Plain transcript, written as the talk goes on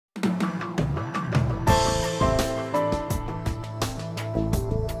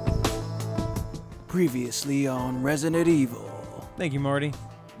Previously on Resident Evil. Thank you, Marty.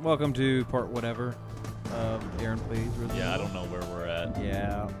 Welcome to part whatever of Aaron Plays Resident Evil. I don't know where we're at.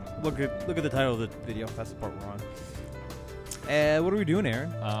 Yeah. Look at the title of the video. That's the part we're on. What are we doing,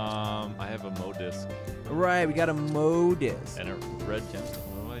 Aaron? I have a Mo disc. Right, we got a Mo disc. And a red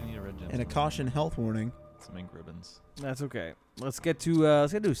gemstone. What do I need a red gemstone? And a caution health warning. Some ink ribbons. That's okay. Let's get to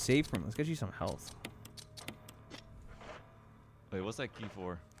a save room. Let's get you some health. Wait, what's that key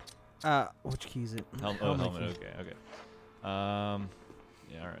for? Which key is it? Helmet. Okay. Yeah, all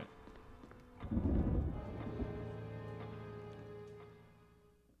right.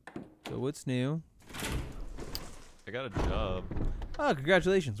 So what's new? I got a job. Oh,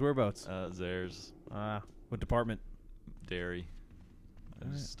 congratulations. Whereabouts? There's What department? dairy. I'm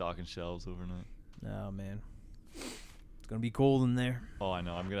Alright. just stocking shelves overnight. Oh man, it's gonna be cold in there. Oh, I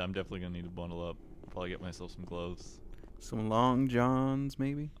know. I'm definitely gonna need to bundle up. Probably get myself some gloves. Some long johns,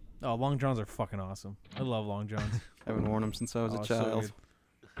 maybe? Oh, long johns are fucking awesome. I love long johns. I haven't worn them since I was a Oh, so child.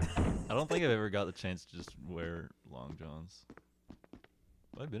 good. I don't think I've ever got the chance to just wear long johns.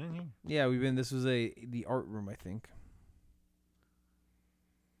 Have I been in here? Yeah, we've been. This was the art room, I think.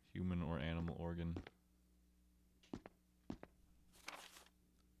 Human or animal organ.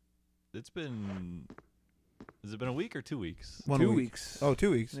 It's been... Has it been a week or 2 weeks? 1 2 week. weeks. Oh, 2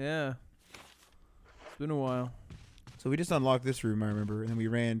 weeks. Yeah. It's been a while. So we just unlocked this room, I remember, and then we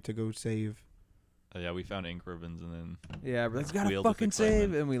ran to go save. Yeah, we found ink ribbons and then... Yeah, but it's got to Wheels of fucking save,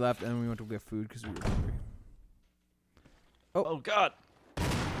 excitement. and we left, and we went to get food because we were hungry. Oh, God!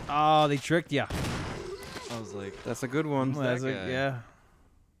 Oh, they tricked ya. I was like... That's a good one. that That's guy? yeah.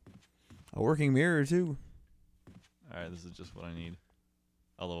 A working mirror, too. Alright, this is just what I need.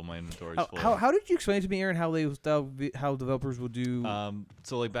 Although my inventory's full. How did you explain to me, Aaron, how developers will do?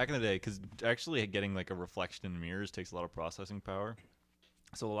 So like back in the day, because actually getting like a reflection in mirrors takes a lot of processing power.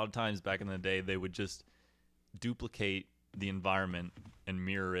 So a lot of times back in the day, they would just duplicate the environment and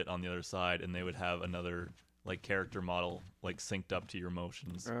mirror it on the other side, and they would have another like character model like synced up to your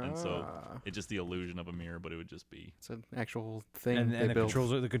motions, and so it's just the illusion of a mirror, but it would just be. It's an actual thing and they the built.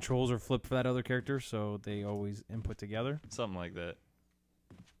 controls are flipped for that other character, so they always input together. Something like that.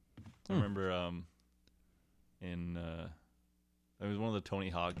 I remember it was one of the Tony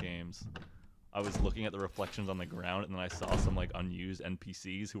Hawk games. I was looking at the reflections on the ground, and then I saw some like unused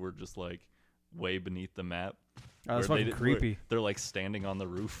NPCs who were just like way beneath the map. Oh, that's where fucking creepy. They're like standing on the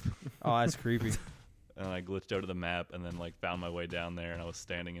roof. Oh, that's creepy. And I glitched out of the map, and then like found my way down there, and I was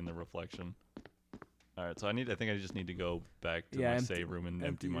standing in the reflection. All right, so I think I just need to go back to my save room and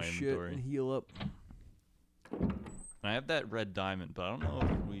empty my inventory. And heal up. And I have that red diamond, but I don't know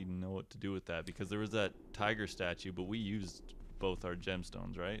if we know what to do with that, because there was that tiger statue, but we used both our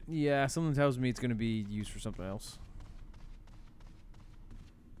gemstones, right? Yeah, something tells me it's going to be used for something else.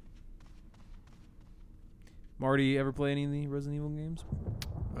 Marty, ever play any of the Resident Evil games?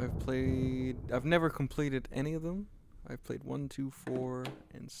 I've never completed any of them. I've played 1, 2, 4,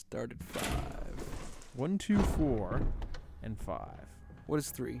 and started 5. 1, 2, 4, and 5. What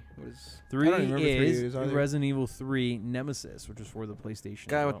is 3? What is 3 I don't even remember 3 is is either. Resident Evil 3 Nemesis, which is for the PlayStation.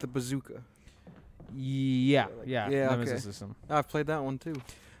 guy as with well. the bazooka? Yeah, Yeah, Nemesis okay. system. Oh, I've played that one too.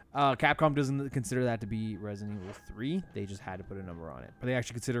 Capcom doesn't consider that to be Resident Evil 3. They just had to put a number on it. But they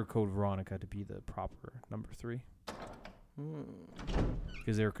actually consider Code Veronica to be the proper number 3.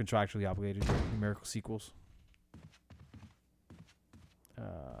 Because they're contractually obligated to numerical sequels.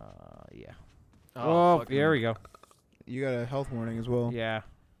 Yeah. Oh, there we go. You got a health warning as well. Yeah.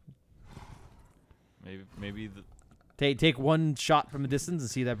 Maybe the... Take one shot from a distance and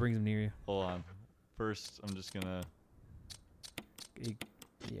see if that brings them near you. Hold on. First, I'm just gonna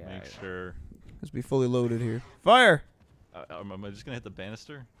Yeah. make sure. Let's be fully loaded here. Fire! Am I just gonna hit the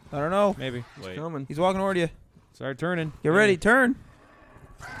banister? I don't know. Maybe. Wait. Coming. He's walking toward you. Start turning. Get ready. Turn.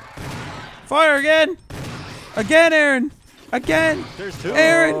 Fire again! Again, Aaron! Again! There's two.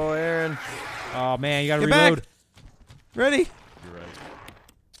 Aaron! Oh, Aaron. Oh man, you gotta Get reload. back! Ready? You're right.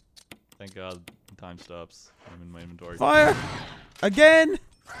 Thank God time stops. I'm in my inventory. Fire! Again!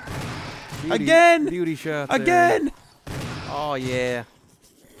 Again! Beauty shot. there. Again! Oh yeah.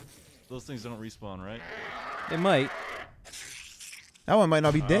 Those things don't respawn, right? It might. That one might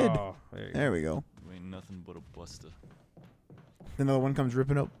not be dead. Oh, there you go. There we go. You ain't nothing but a buster. Another one comes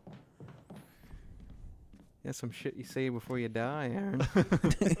ripping up. Yeah, some shit you say before you die, Aaron.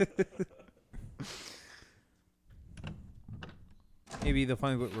 Maybe they'll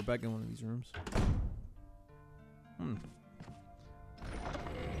finally put Rebecca in one of these rooms.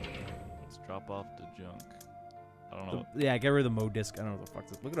 Let's drop off the junk. I don't know. Yeah, get rid of the Mo disc. I don't know what the fuck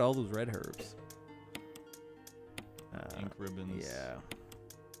this. Look at all those red herbs. Ink ribbons. Yeah.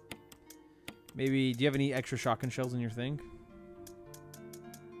 Maybe. Do you have any extra shotgun shells in your thing?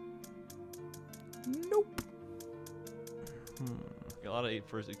 Nope. A lot of 8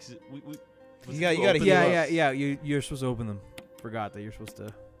 first. You gotta heal up. Yeah. You're supposed to open them. Forgot that you're supposed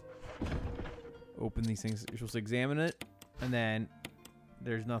to open these things. You're supposed to examine it, and then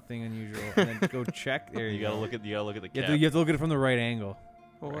there's nothing unusual. And then go check. There you go. You gotta look at the You cap. have to look at it from the right angle.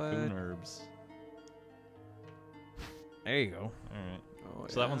 Raccoon herbs. There you go. All right. Oh,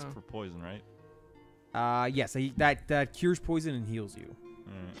 So that one's for poison, right? Yes. That cures poison and heals you.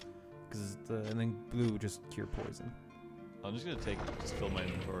 All right. Cause and then blue just cure poison. I'm just gonna fill my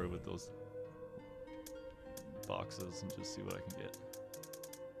inventory with those boxes and just see what I can get.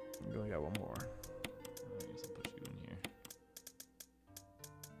 We only got one more. I guess I'll put you in here.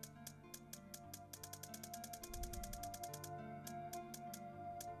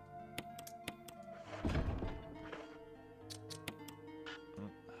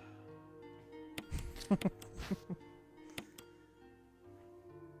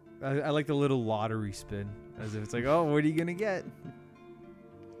 I like the little lottery spin, as if it's like, oh, what are you gonna get?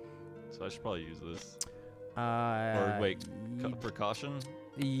 So I should probably use this. Or wait, precaution?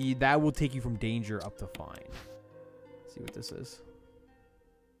 That will take you from danger up to fine. See what this is.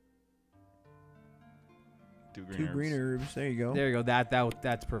 2 green Two herbs. green herbs. There you go. There you go.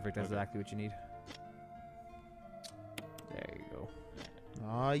 That's perfect. That's exactly what you need. There you go.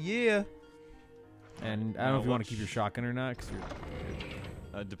 Aw, yeah. And I don't know if you want to keep your shotgun or not, because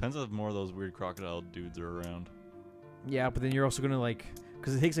It depends if more of those weird crocodile dudes are around. yeah, but then you're also gonna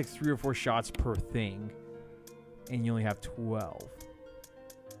because it takes like 3 or 4 shots per thing, and you only have 12.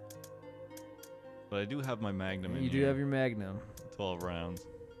 But I do have my magnum in You do here. have your magnum. 12 rounds.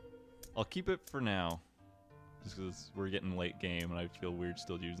 I'll keep it for now. Just because we're getting late game and I feel weird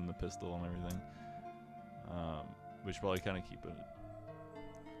still using the pistol and everything. We should probably kind of keep an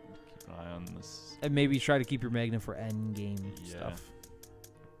eye on this. And maybe try to keep your magnum for end game Yeah. stuff.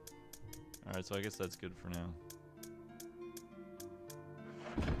 Alright, so I guess that's good for now.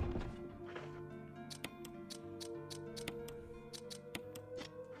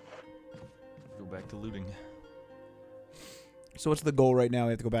 Go back to looting. So what's the goal right now?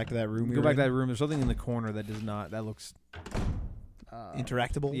 We have to go back to that room. Go back to that room. There's something in the corner that does not. That looks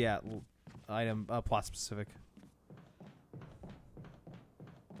interactable. Yeah, item plot specific.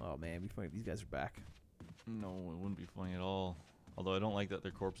 Oh man, it'd be funny if these guys are back. No, it wouldn't be funny at all. Although I don't like that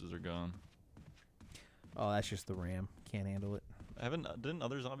their corpses are gone. Oh, that's just the RAM. Can't handle it. Didn't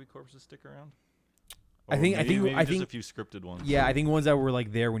other zombie corpses stick around? I think Maybe I just think a few scripted ones. Yeah, I think ones that were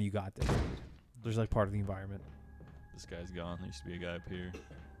like there when you got there. There's like part of the environment. This guy's gone. There used to be a guy up here.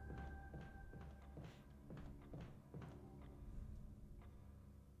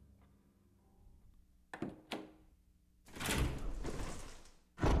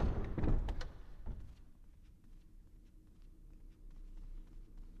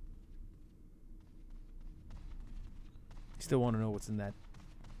 Still want to know what's in that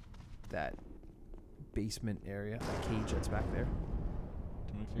basement area, that cage that's back there.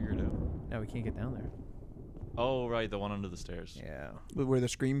 Can we figure it out? No, we can't get down there. Oh, right, the one under the stairs. Yeah. Where the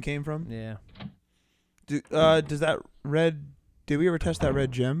scream came from. Yeah. Does that red? Did we ever test that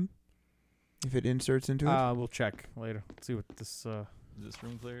red gem? If it inserts into it. We'll check later. Let's see what this. Is this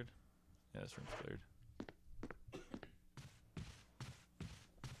room cleared? Yeah, this room's cleared.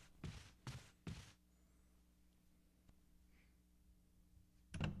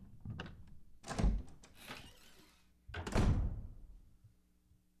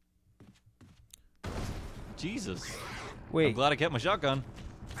 Jesus. I'm Wait. glad I kept my shotgun.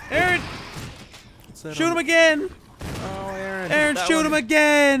 Aaron, What's that shoot on him again! Oh, Aaron. Aaron, That shoot one- him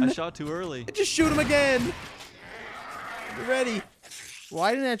again! I shot too early. Just shoot him again. You're ready.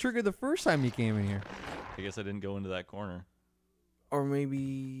 Why didn't that trigger the first time you came in here? I guess I didn't go into that corner. Or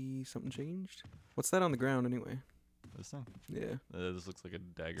maybe something changed. What's that on the ground anyway? This thing? Yeah. This looks like a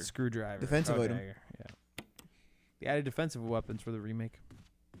dagger. Screwdriver. Defensive item. Dagger. Yeah. They added defensive weapons for the remake.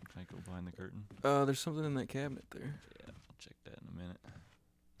 Can I go behind the curtain? There's something in that cabinet there. Yeah, I'll check that in a minute.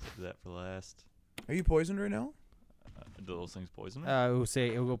 Save that for last. Are you poisoned right now? Do those things poison me?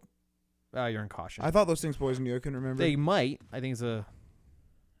 It'll go. You're in caution. I thought those things poisoned you. I couldn't remember. They might. I think it's a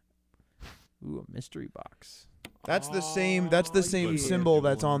mystery box. That's the same. That's the same yeah. symbol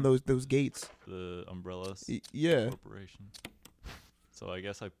that's on those gates. The umbrella Yeah. corporation. So I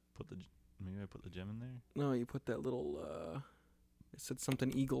guess maybe I put the gem in there. No, you put that little. It said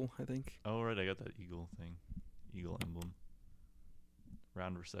something eagle, I think. Oh right, I got that eagle thing, eagle emblem.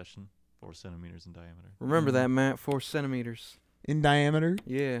 Round recession, 4 centimeters in diameter. Remember that, Matt? 4 centimeters. In diameter.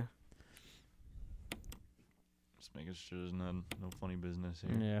 Yeah. Just making sure there's no funny business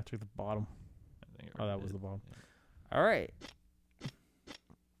here. Yeah, check the bottom. think Oh, that was the bomb. All right.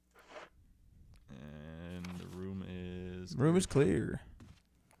 And the room is clear.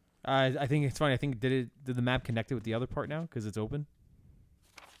 I think it's fine. I think did the map connect it with the other part now because it's open?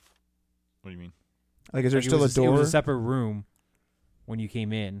 What do you mean? Like, is there Like, still a door? It was a separate room when you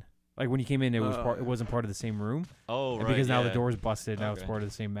came in. Like when you came in, it was Oh. it wasn't part of the same room. Oh, And right. because now the yeah. door's busted, now it's Okay. part of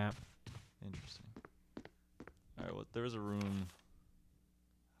the same map. Interesting. All right. Well, there was a room.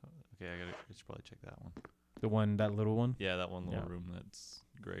 Okay, I should probably check that one. That little one. Yeah, that one little Yeah. room that's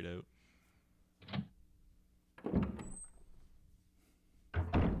grayed out.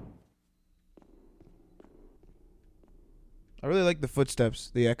 I really like the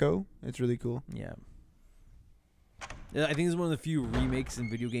footsteps, the echo. It's really cool. Yeah. Yeah, I think this is one of the few remakes in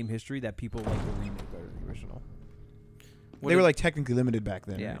video game history that people like the remake better than the original. They were like technically limited back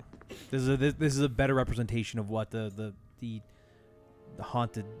then. Yeah. Right? This is a better representation of what the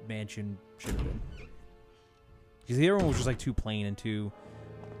haunted mansion should have been. Because the other one was just like too plain and too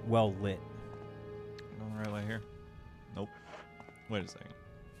well lit. Going the right way here? Nope. Wait a second.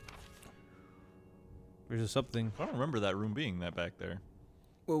 There's just something. I don't remember that room being that back there.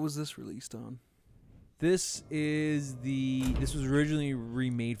 What was this released on? This was originally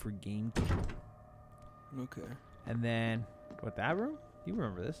remade for GameCube. Okay. And then that room? You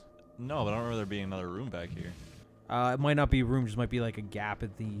remember this? No, but I don't remember there being another room back here. It might not be a room, just might be like a gap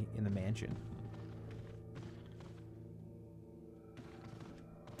in the mansion.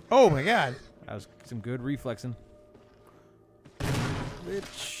 Oh my god. That was some good reflexing.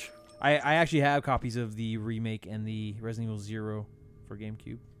 Bitch. I actually have copies of the remake and the Resident Evil 0 for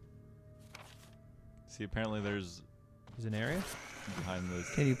GameCube. See, apparently there's There's an area? behind this.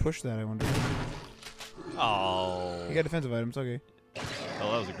 Can you push that, I wonder? Oh. You got defensive items, okay.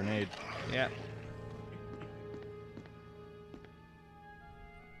 Oh, that was a grenade. Yeah.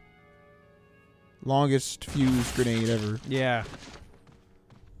 Longest fuse grenade ever. Yeah.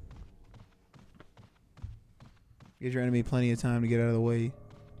 Gives your enemy plenty of time to get out of the way.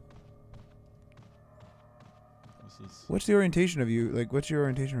 This is What's the orientation of you? Like, what's your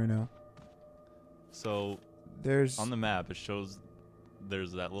orientation right now? so There's... on the map. It shows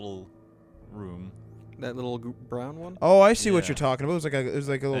there's that little room. That little brown one? Oh, I see what Yeah. you're talking about. It was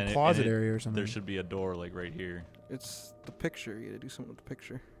like a little And closet area or something. There should be a door like right here. It's the picture. You gotta do something with the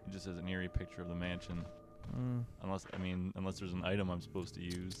picture. It just has an eerie picture of the mansion. Mm. Unless there's an item I'm supposed to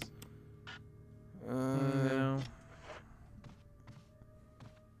use. No.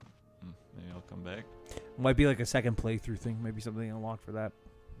 Maybe I'll come back. Might be like a second playthrough thing. Maybe something unlocked for that.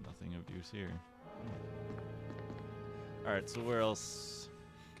 Nothing of use here. All right, so where else?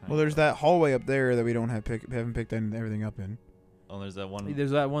 Can I Well, there's go? that hallway up there that we haven't picked everything up in. Oh, there's that one.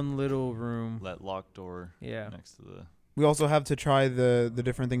 There's that one little room. That locked door Yeah. next to the. We also have to try the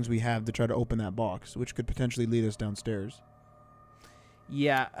different things we have to try to open that box, which could potentially lead us downstairs.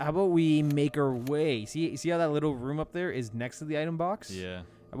 Yeah. How about we make our way? See how that little room up there is next to the item box? Yeah.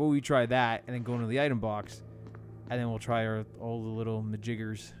 How about we try that and then go into the item box, and then we'll try all the little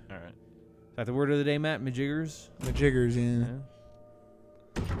majiggers. All right. Is that the word of the day, Matt? Majiggers. The jiggers, yeah.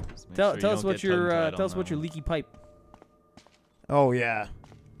 Just make Tell sure you us don't what get your tongue-tied tell on us what that your one. leaky pipe. Oh yeah.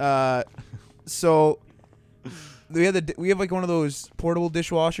 So we have like one of those portable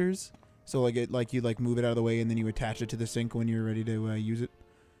dishwashers. So like you move it out of the way and then you attach it to the sink when you're ready to use it.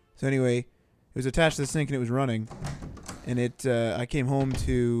 So anyway, it was attached to the sink and it was running, and I came home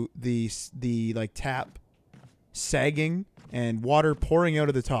to the like tap sagging and water pouring out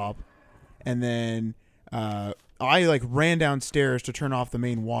of the top, and then I like ran downstairs to turn off the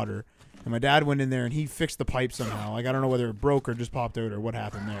main water. And my dad went in there and he fixed the pipe somehow. Like, I don't know whether it broke or just popped out or what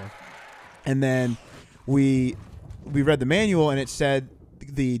happened there. And then we read the manual and it said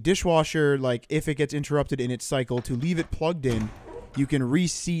the dishwasher, like, if it gets interrupted in its cycle, to leave it plugged in, you can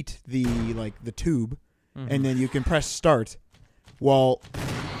reseat the tube, and then you can press start. Well,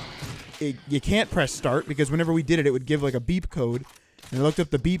 you can't press start because whenever we did it, it would give like a beep code. And I looked up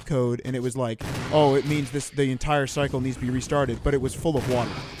the beep code and it was like, oh, it means the entire cycle needs to be restarted, but it was full of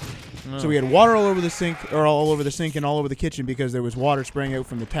water. So we had water all over the sink and all over the kitchen because there was water spraying out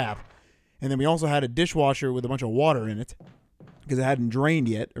from the tap. And then we also had a dishwasher with a bunch of water in it because it hadn't drained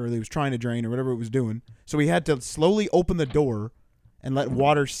yet, or it was trying to drain or whatever it was doing. So we had to slowly open the door and let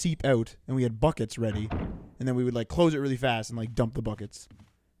water seep out, and we had buckets ready. And then we would like close it really fast and like dump the buckets.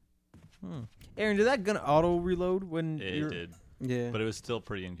 Aaron, did that gun auto reload when It did, Yeah. but it was still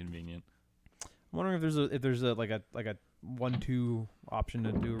pretty inconvenient. I'm wondering if there's a 1-2 option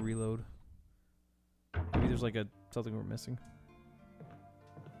to do a reload. Maybe there's like something we're missing.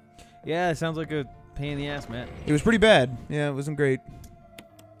 Yeah, it sounds like a pain in the ass, Matt. It was pretty bad. Yeah, it wasn't great.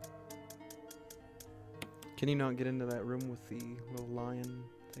 Can you not get into that room with the little lion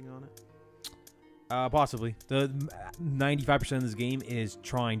thing on it? Possibly. The 95% of this game is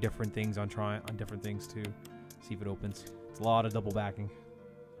trying different things on different things to see if it opens. It's a lot of double backing.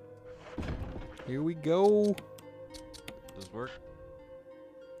 Here we go. Does it work?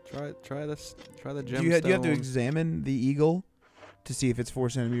 Try this. Try the gemstone. Do you have to examine the eagle to see if it's 4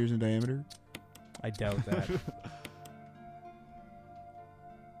 centimeters in diameter? I doubt that.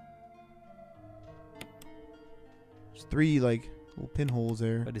 There's 3 like little pinholes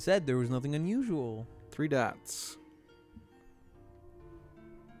there. But it said there was nothing unusual. 3 dots.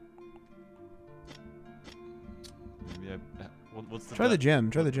 Maybe what's the Try the gem.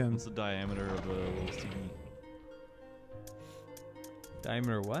 Try the What's gem. the diameter of a little TV?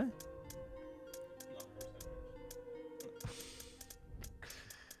 Diameter what?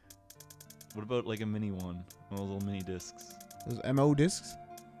 What about like a mini one? One of those little mini discs. Those MO discs.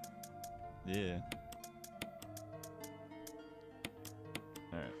 Yeah.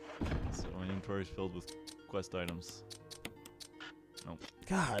 Alright. So my inventory is filled with quest items.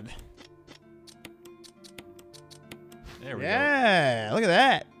 God. There we go. Yeah. Look at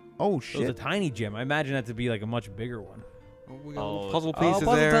that. Oh It was a shit. tiny gem. I imagine that to be like a much bigger one. Oh, we got Oh, little puzzle oh, pieces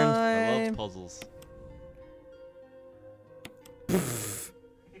puzzle there. time. I love puzzles. Is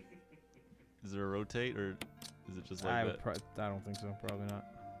there a rotate or is it just like I that? don't think so. Probably not.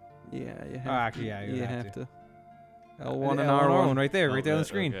 Yeah, you have. Oh, actually, yeah, you you have have to. to. L1 and L1, R1. right there, Oh, right there on the that-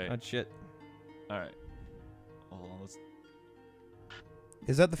 screen. okay. That shit. All right. Hold on. Let's.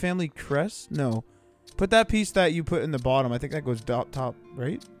 Is that the family crest? No. Put that piece that you put in the bottom. I think that goes top,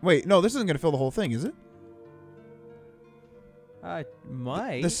 right? Wait, no, this isn't going to fill the whole thing, is it? I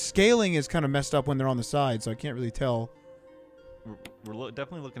might. The scaling is kind of messed up when they're on the side, so I can't really tell. We're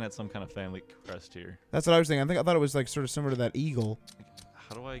definitely looking at some kind of family crest here. That's what I was thinking. I thought it was like sort of similar to that eagle.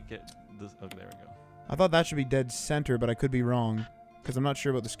 How do I get this? Okay, there we go. I thought that should be dead center, but I could be wrong because I'm not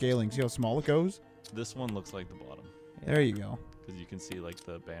sure about the scaling. See how small it goes? This one looks like the bottom There you go. because you can see like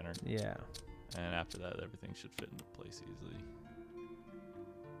the banner, Yeah. and after that, everything should fit into place easily.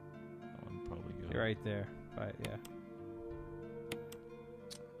 That one probably go. You're right there. But yeah.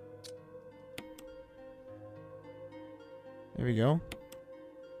 There we go.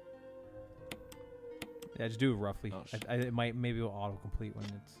 Yeah, just do it roughly. Oh, it might maybe it'll autocomplete when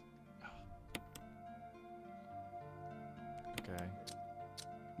it's. Okay.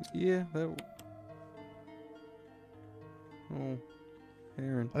 Yeah, that. Oh,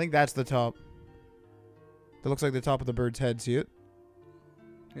 Aaron. I think that's the top. That looks like the top of the bird's head. See it?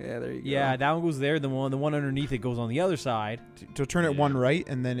 Yeah, there you go. Yeah, that one goes there. The one underneath it goes on the other side. So turn it Yeah. one right,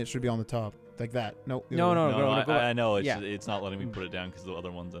 and then it should be on the top. Like that. No. the No, other way. no. No, go I know. yeah. It's not letting me put it down because the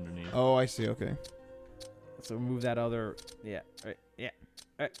other one's underneath. Oh, I see. Okay. So move that other. Yeah. Right. Yeah.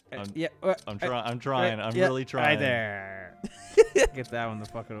 I'm- Yeah. I'm trying. I'm trying. I'm yeah, really trying. Right there. Get that one the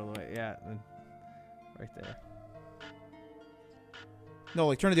fuck out of the way. Yeah. Right there. No,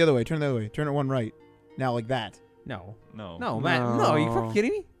 like turn it the other way. Turn it the other way. Turn it one right. Now like that. No. No. No, man. No, are you fucking No.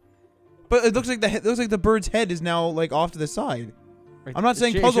 kidding me? But it looks like the bird's head is now like off to the side. Right. I'm not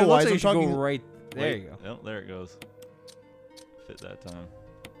saying It should- it puzzle-wise, looks like I'm it should talking- Go right there. Wait. You go. Oh, there it goes. Fit that time.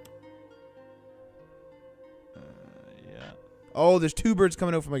 Yeah. Oh, there's 2 birds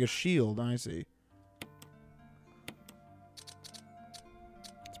coming out from like a shield. I see.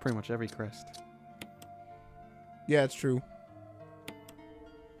 It's pretty much every crest. Yeah, it's true.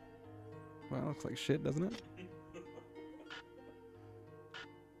 Well, looks like shit, doesn't it?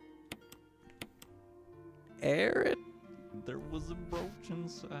 Air it. There was a brooch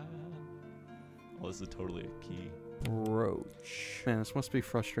inside. Oh, this is totally a key. Brooch. Man, this must be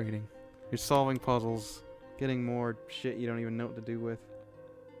frustrating. You're solving puzzles, getting more shit you don't even know what to do with.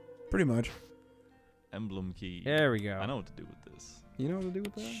 Pretty much. Emblem key. There we go. I know what to do with this. You know what to do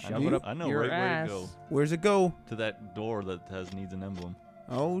with that? I Shove know, it up I know your right where ass. to go. Where's it go? To that door that needs an emblem.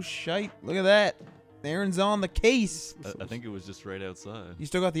 Oh, shite. Look at that. Aaron's on the case. I think it was just right outside. You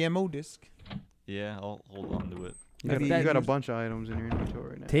still got the MO disc. Yeah, I'll hold on to it. You Have got, you you got a used- bunch of items in your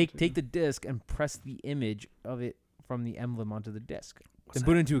inventory now. Take too. the disc and press the image of it from the emblem onto the disc. What's Then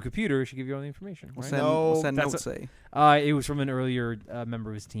put it into a computer. It should give you all the information. What's Right? that, No, what's that that's note say? It was from an earlier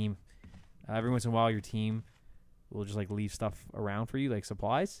member of his team. Every once in a while, your team will just like leave stuff around for you, like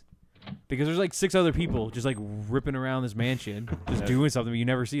supplies, because there's like 6 other people just like ripping around this mansion, just Yeah. doing something, but you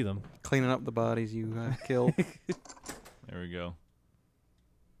never see them. Cleaning up the bodies you killed. There we go.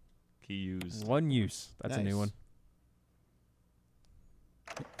 Key used. One use. That's a new Nice. one.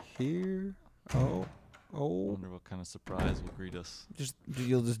 Here. Oh. I Oh. wonder what kind of surprise will greet us.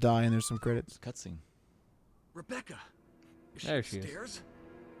 You'll just die and there's some credits. Cutscene. Rebecca. Is There she she is. upstairs?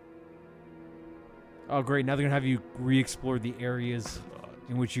 Oh, great. Now they're going to have you re-explore the areas God.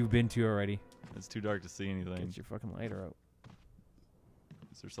 in which you've been to already. It's too dark to see anything. Get your fucking lighter out.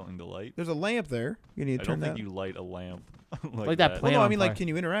 Is there something to light? There's a lamp there. You need to I turn don't think that. you light a lamp Like that Well, plant no, I on mean, fire. like, can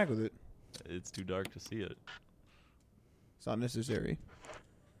you interact with it? It's too dark to see it. It's not necessary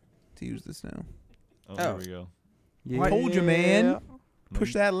to use this now. Oh, there we go. I told you, man. Yeah.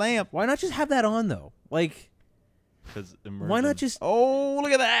 Push that lamp. Why not just have that on, though? Like, Because why not just... Oh,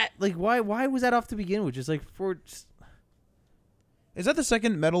 look at that. Like, why was that off to begin with? Just like for... Is that the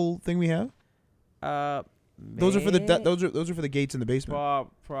second metal thing we have? Those are for the those are for the gates in the basement.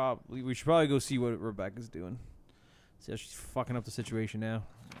 Probably. We should probably go see what Rebecca's doing. See how she's fucking up the situation now.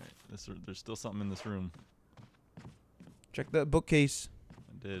 There's still something in this room. Check that bookcase.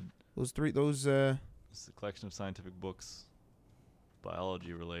 I did. Those three. Those. It's a collection of scientific books,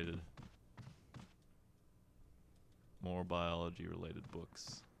 biology related. More biology related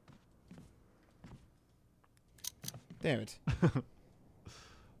books. Damn it.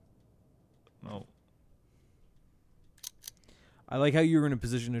 No. I like how you were in a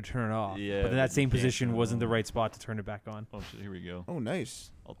position to turn it off. Yeah, But in but that you same can't position turn it wasn't the on. right spot to turn it back on. Oh shit! Here we go. Oh,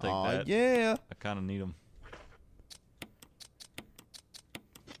 nice. I'll take Aw, that. yeah. I kind of need them.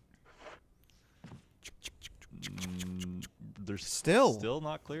 They're still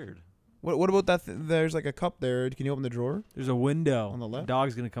not cleared. What about that? There's like a cup there. Can you open the drawer? There's a window. On the left?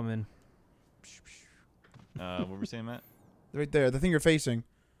 Dog's going to come in. What were we saying, Matt? Right there. The thing you're facing.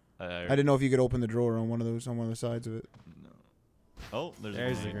 I I didn't know if you could open the drawer on one of those on one of the sides of it. No. Oh, there's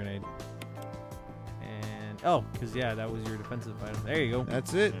There's a the grenade. grenade. And, oh, because, yeah, that was your defensive item. There you go.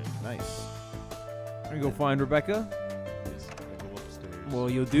 That's it. Yeah. Nice. I'm going to go find Rebecca. Yes, I go upstairs. Well,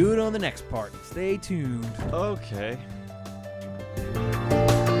 you'll do it on the next part. Stay tuned. Okay.